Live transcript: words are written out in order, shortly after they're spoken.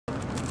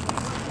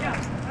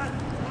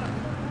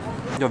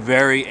A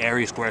very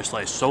airy square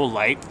slice, so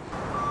light.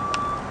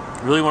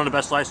 Really one of the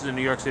best slices in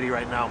New York City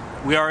right now.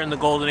 We are in the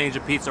golden age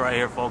of pizza right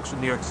here, folks, in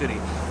New York City.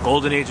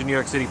 Golden age of New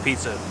York City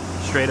pizza,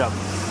 straight up.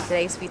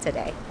 Today's pizza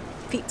day.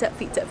 Pizza,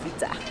 pizza,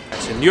 pizza.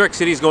 So New York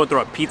City is going through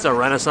a pizza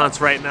renaissance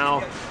right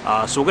now.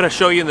 So we're gonna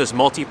show you in this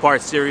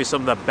multi-part series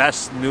some of the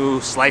best new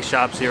slice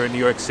shops here in New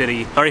York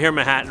City. Starting here in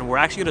Manhattan, we're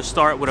actually gonna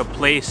start with a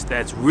place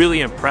that's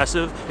really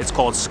impressive. It's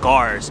called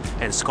Scarr's.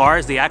 And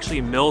Scarr's, they actually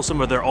mill some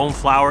of their own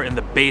flour in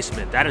the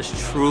basement. That is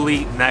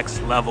truly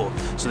next level.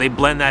 So they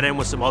blend that in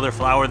with some other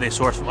flour they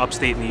source from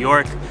upstate New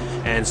York.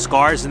 And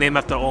Scarr's is named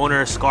after the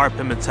owner, Scarr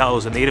Pimentel,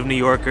 who's a native New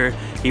Yorker.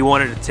 He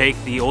wanted to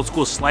take the old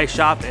school slice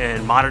shop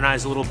and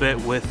modernize a little bit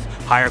with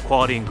higher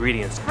quality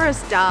ingredients.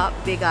 First up,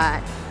 we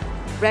got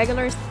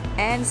regulars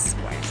and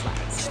square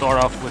slice.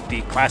 Start off with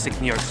the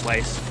classic New York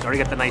slice. You already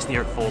got the nice New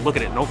York fold. Look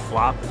at it, no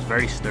flop, it's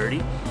very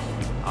sturdy.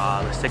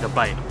 Let's take a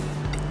bite.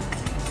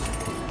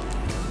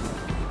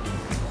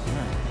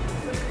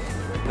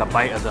 A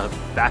bite of the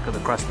back of the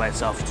crust by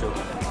itself too.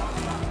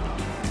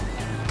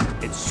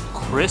 It's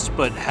crisp,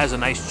 but has a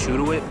nice chew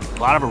to it. A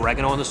lot of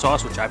oregano in the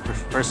sauce, which I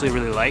personally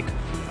really like.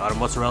 The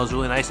mozzarella is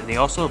really nice, and he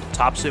also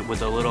tops it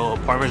with a little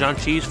Parmesan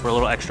cheese for a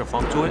little extra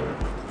funk to it.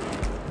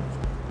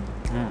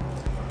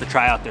 To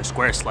try out their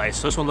square slice.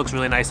 So this one looks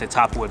really nice. They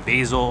top it with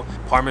basil,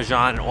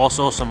 Parmesan, and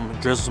also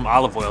drizzle some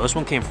olive oil. This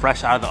one came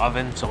fresh out of the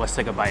oven, so let's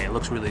take a bite. It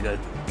looks really good.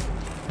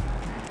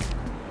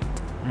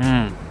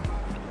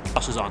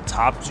 Sauce is on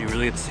top, so you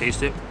really get to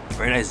taste it.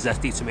 Very nice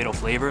zesty tomato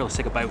flavor. Let's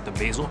take a bite with the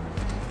basil.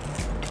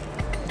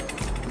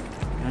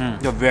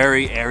 A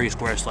very airy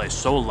square slice,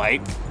 so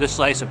light. This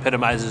slice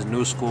epitomizes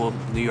new school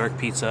New York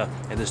pizza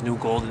and this new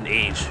golden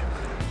age.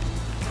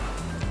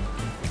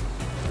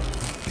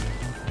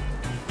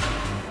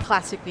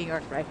 Classic New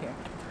York right here.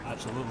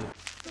 Absolutely.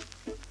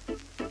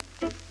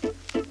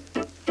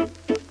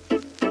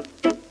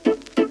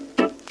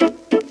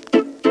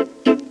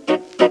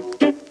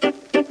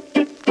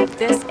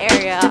 This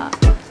area,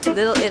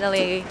 Little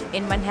Italy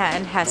in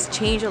Manhattan, has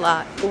changed a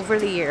lot over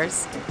the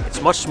years.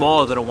 It's much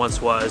smaller than it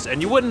once was,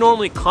 and you wouldn't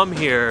normally come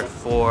here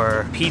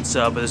for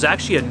pizza, but there's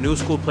actually a new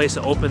school place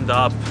that opened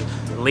up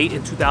late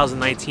in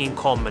 2019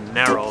 called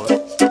Manero.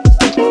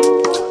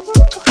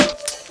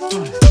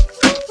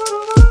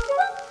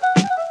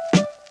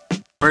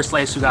 First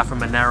slice we got from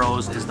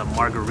Manero's is the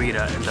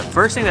Margherita, and the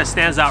first thing that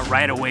stands out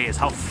right away is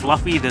how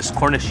fluffy this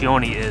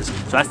cornicione is.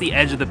 So that's the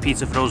edge of the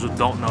pizza for those who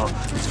don't know.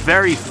 It's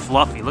very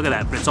fluffy, look at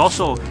that, but it's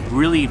also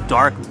really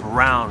dark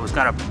brown. It's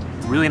got a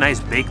really nice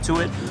bake to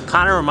it.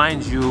 Kind of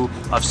reminds you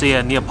of, say,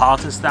 a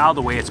Neapolitan style,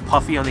 the way it's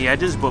puffy on the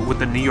edges, but with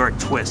the New York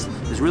twist.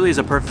 This really is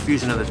a perfect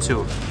fusion of the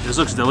two. This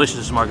looks delicious,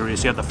 this margherita.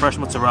 So you have the fresh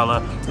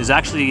mozzarella. There's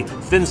actually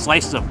thin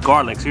slices of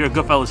garlic. So you're a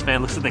Goodfellas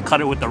fan, looks like they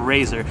cut it with the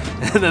razor.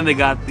 And then they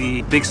got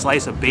the big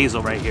slice of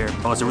basil right here.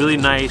 Oh, it's a really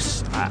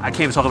nice, I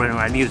can't even talk about it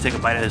anymore. I need to take a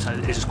bite of this.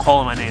 It's just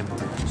calling my name.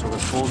 So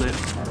let's fold it.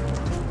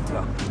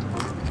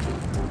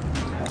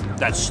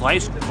 That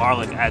sliced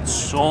garlic adds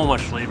so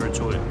much flavor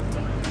to it.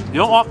 You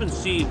don't often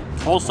see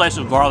whole slice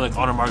of garlic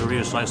on a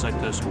margherita slice like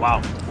this.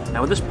 Wow. Now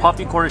with this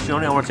puffy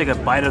cornicione, I want to take a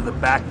bite of the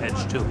back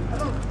edge too.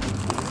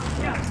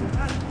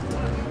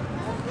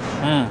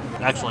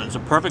 Excellent. It's a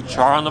perfect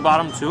char on the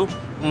bottom too.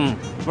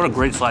 What a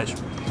great slice.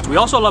 We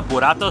also love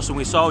burrata, so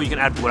we saw you can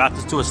add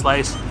burratas to a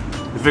slice.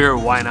 We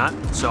figured why not.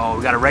 So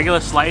we got a regular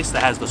slice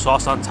that has the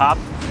sauce on top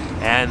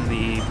and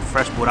the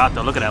fresh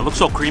burrata. Look at that. It looks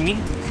so creamy.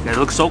 It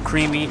looks so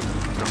creamy.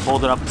 I'm gonna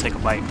fold it up and take a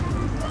bite.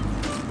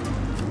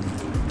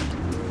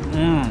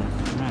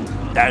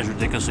 That is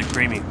ridiculously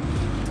creamy.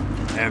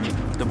 And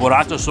the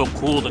burrata is so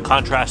cool to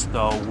contrast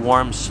the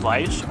warm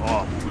slice.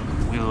 Oh,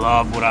 we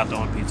love burrata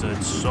on pizza.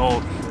 It's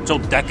so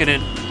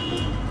decadent.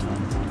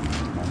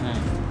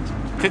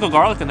 Kick of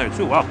garlic in there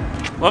too, wow.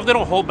 Love they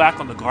don't hold back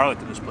on the garlic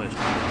in this place.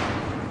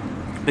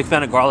 Big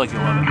fan of garlic,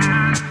 you'll love it.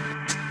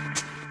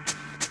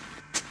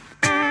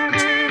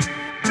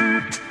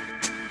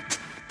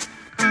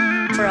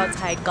 We're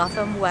outside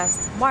Gotham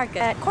West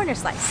Market at Corner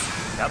Slice.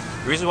 Yep.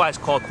 The reason why it's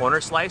called corner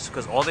slice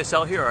because all they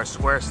sell here are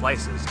square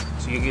slices.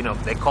 So you know,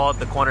 they call it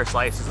the corner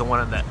slice. Is the one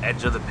on the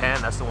edge of the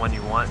pan. That's the one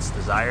you want. It's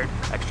desired,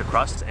 extra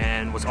crust.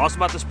 And what's awesome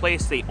about this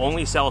place, they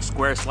only sell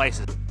square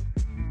slices.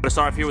 I'm gonna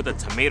start off here with a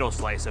tomato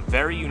slice, a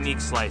very unique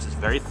slice. It's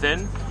very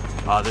thin.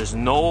 There's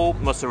no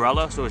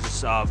mozzarella, so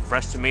it's just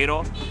fresh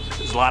tomato.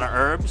 There's a lot of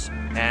herbs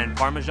and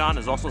Parmesan.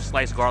 There's also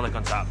sliced garlic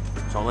on top.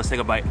 So let's take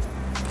a bite.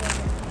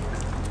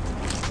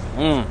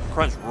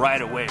 Crunch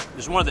right away.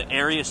 This is one of the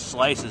airiest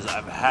slices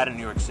I've had in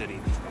New York City.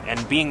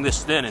 And being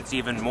this thin, it's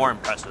even more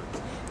impressive.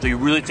 So you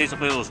really taste the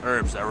flavor of those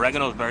herbs. The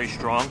oregano is very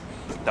strong.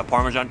 The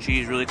Parmesan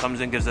cheese really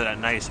comes in, gives it that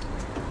nice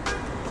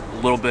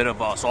little bit of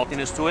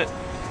saltiness to it.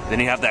 Then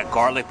you have that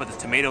garlic, but the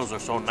tomatoes are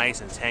so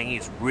nice and tangy.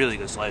 It's really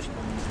good slice.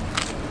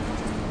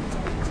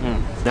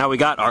 Now we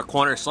got our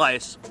corner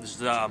slice. This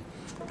is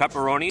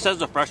pepperoni. It says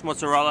the fresh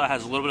mozzarella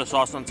has a little bit of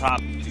sauce on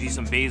top. You see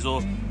some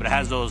basil, but it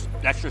has those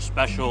extra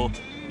special,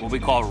 what we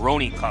call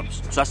Roni cups.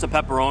 So that's the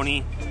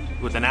pepperoni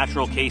with the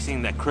natural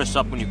casing that crisps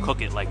up when you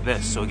cook it like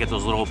this. So you get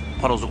those little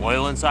puddles of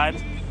oil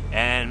inside.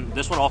 And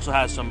this one also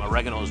has some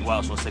oregano as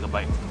well, so let's take a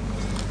bite.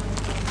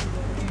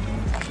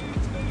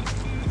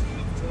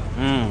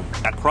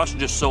 That crust is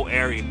just so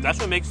airy. That's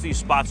what makes these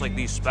spots like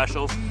these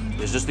special,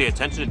 is just the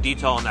attention to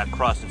detail on that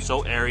crust. It's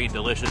so airy,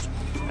 delicious.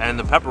 And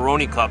the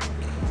pepperoni cup,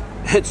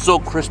 it's so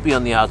crispy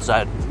on the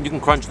outside. You can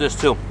crunch this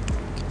too.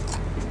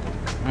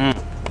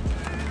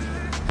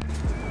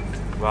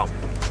 Wow.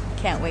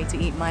 Can't wait to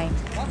eat mine.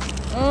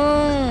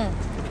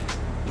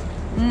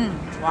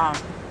 Wow.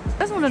 I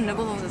just want to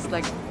nibble on this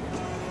like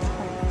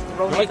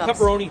pepperoni Like cups.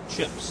 pepperoni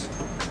chips.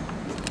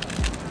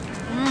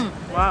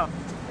 Wow.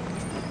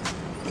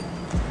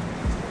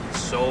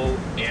 So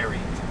airy.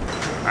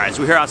 All right,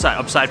 so we're here outside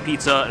Upside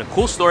Pizza. And a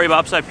cool story about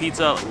Upside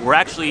Pizza, we're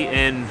actually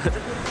in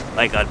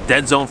like a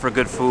dead zone for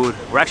good food.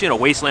 We're actually in a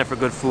wasteland for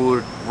good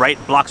food, right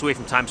blocks away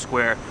from Times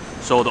Square.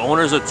 So the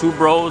owners of Two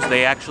Bros,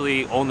 they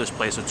actually own this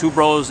place. So Two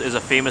Bros is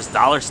a famous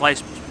dollar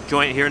slice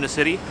joint here in the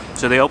city.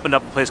 So they opened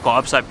up a place called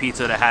Upside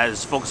Pizza that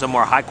has focused on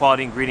more high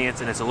quality ingredients,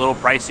 and it's a little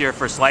pricier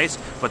for slice,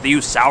 but they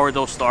use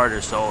sourdough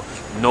starters. So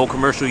no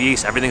commercial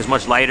yeast, everything's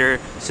much lighter,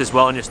 sits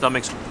well in your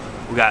stomachs.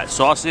 We got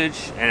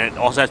sausage, and it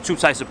also has 2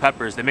 types of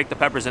peppers. They make the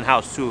peppers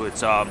in-house too.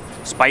 It's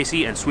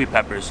spicy and sweet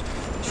peppers.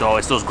 So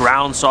it's those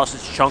ground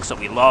sausage chunks that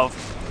we love.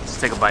 Let's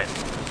take a bite.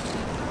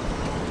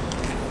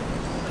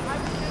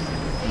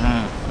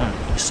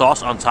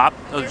 Sauce on top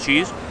of the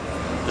cheese.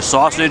 The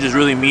sausage is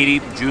really meaty,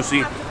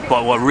 juicy,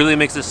 but what really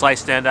makes this slice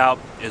stand out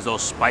is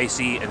those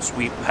spicy and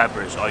sweet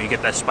peppers. Oh, you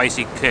get that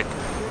spicy kick.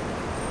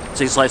 Take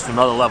the slice to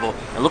another level.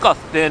 And look how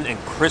thin and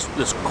crisp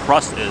this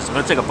crust is. I'm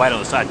gonna take a bite on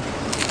the side.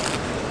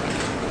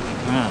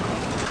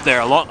 There,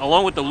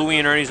 along with the Louis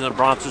and Ernie's in the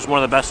Bronx, this is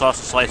one of the best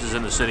sausage slices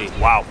in the city.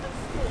 Wow.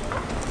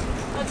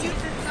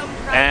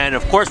 And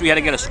of course we had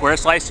to get a square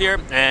slice here,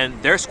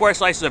 and their square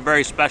slices are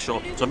very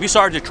special. So if you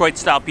saw our Detroit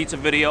style pizza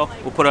video,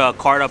 we'll put a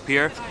card up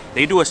here.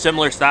 They do a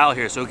similar style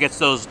here, so it gets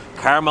those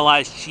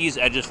caramelized cheese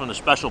edges from the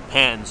special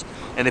pans,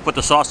 and they put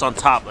the sauce on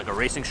top like a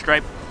racing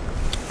stripe.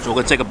 So we're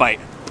gonna take a bite.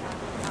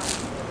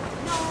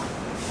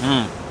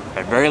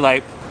 Okay, very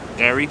light,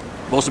 airy.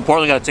 Most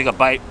importantly, gotta take a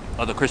bite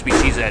of the crispy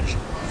cheese edge.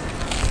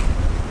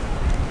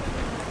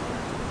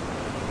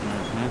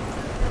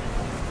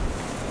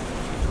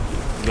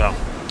 Go.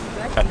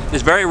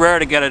 It's very rare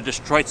to get a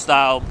Detroit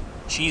style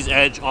cheese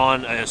edge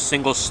on a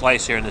single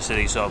slice here in the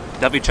city, so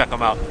definitely check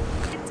them out.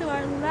 To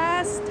our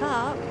last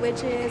stop,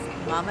 which is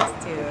Mama's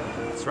 2.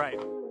 That's right.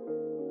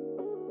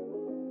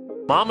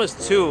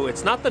 Mama's 2,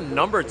 it's not the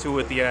number 2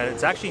 at the end,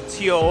 it's actually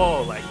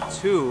TOO, like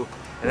 2.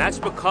 And that's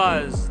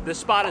because this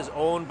spot is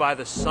owned by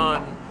the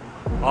son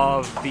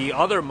of the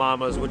other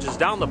Mama's, which is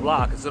down the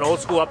block. It's an old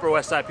school Upper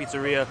West Side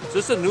pizzeria. So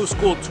this is a new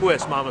school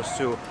twist, Mama's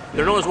 2.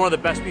 They're known as one of the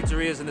best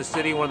pizzerias in the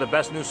city, one of the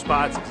best new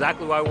spots.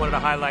 Exactly why we wanted to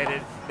highlight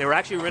it. They were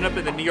actually written up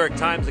in the New York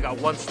Times. They got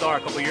 1 star a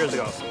couple years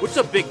ago, which is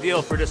a big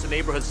deal for just a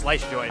neighborhood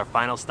slice joint. Our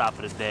final stop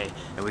for the day,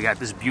 and we got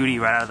this beauty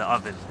right out of the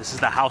oven. This is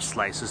the house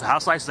slice. This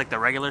house slice is like the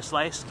regular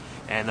slice,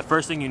 and the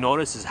first thing you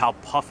notice is how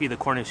puffy the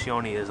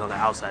cornicione is on the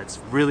outside. It's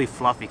really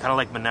fluffy, kind of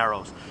like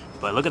Manero's.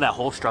 But look at that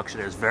whole structure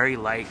there. It's very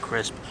light,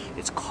 crisp.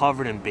 It's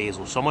covered in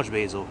basil, so much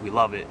basil. We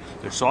love it.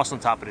 There's sauce on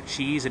top of the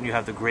cheese, and you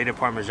have the grated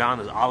Parmesan.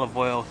 There's olive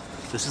oil.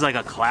 This is like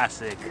a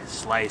classic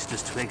slice,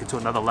 just to take it to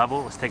another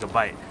level. Let's take a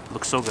bite. It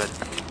looks so good.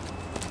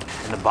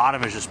 And the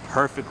bottom is just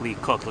perfectly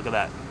cooked. Look at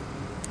that.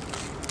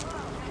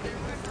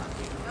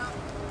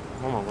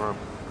 Oh my word.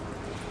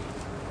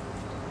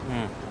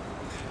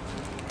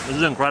 This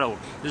is incredible.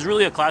 This is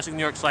really a classic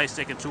New York slice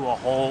taken to a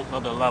whole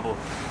other level.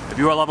 If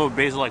you're a lover of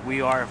basil like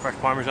we are, and fresh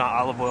Parmesan,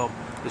 olive oil,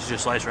 this is your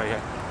slice right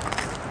here.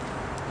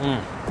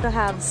 We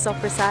have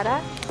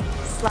sopressata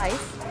slice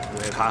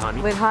With hot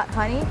honey. with hot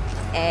honey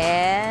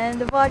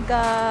and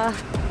vodka.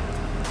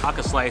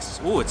 Vodka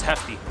slice. Ooh, it's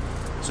hefty.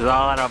 So there's a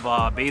lot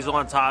of basil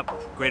on top,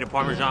 grated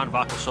Parmesan,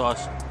 vodka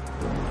sauce.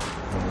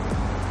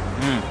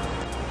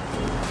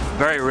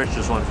 Very rich,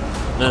 this one.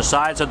 And the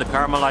sides have the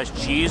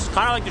caramelized cheese,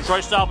 kind of like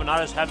Detroit style, but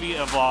not as heavy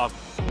of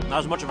not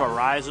as much of a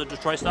rise as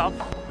Detroit style.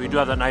 But you do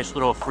have that nice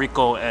little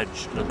frico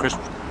edge, the crisp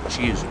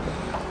cheese.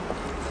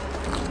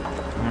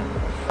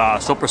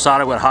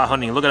 Sopressata with hot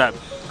honey. Look at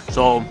that.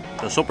 So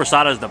the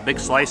sopressata is the big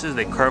slices.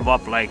 They curve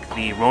up like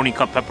the Roni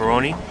cut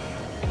pepperoni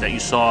that you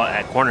saw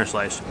at Corner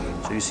Slice.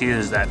 So you see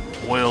there's that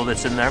oil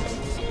that's in there.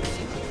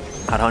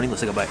 Hot honey.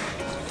 Let's take a bite.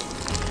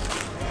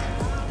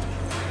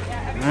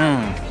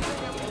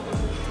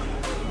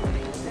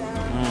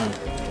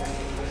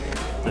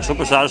 The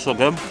sopressata is so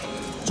good.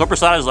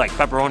 Sopressata is like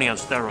pepperoni on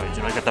steroids.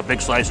 You know, you get the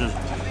big slices.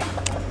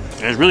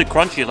 And it's really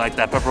crunchy like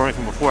that pepperoni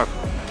from before.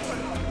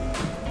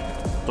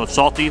 So it's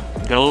salty, you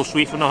get a little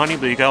sweet from the honey,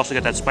 but you can also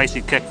get that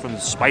spicy kick from the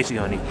spicy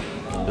honey.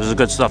 This is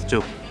good stuff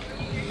too.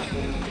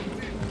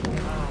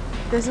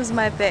 This is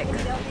my pick.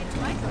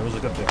 That was a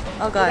good pick.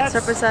 Oh god,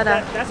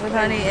 sopressata with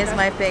honey is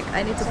my pick.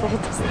 I need to fold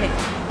this thing.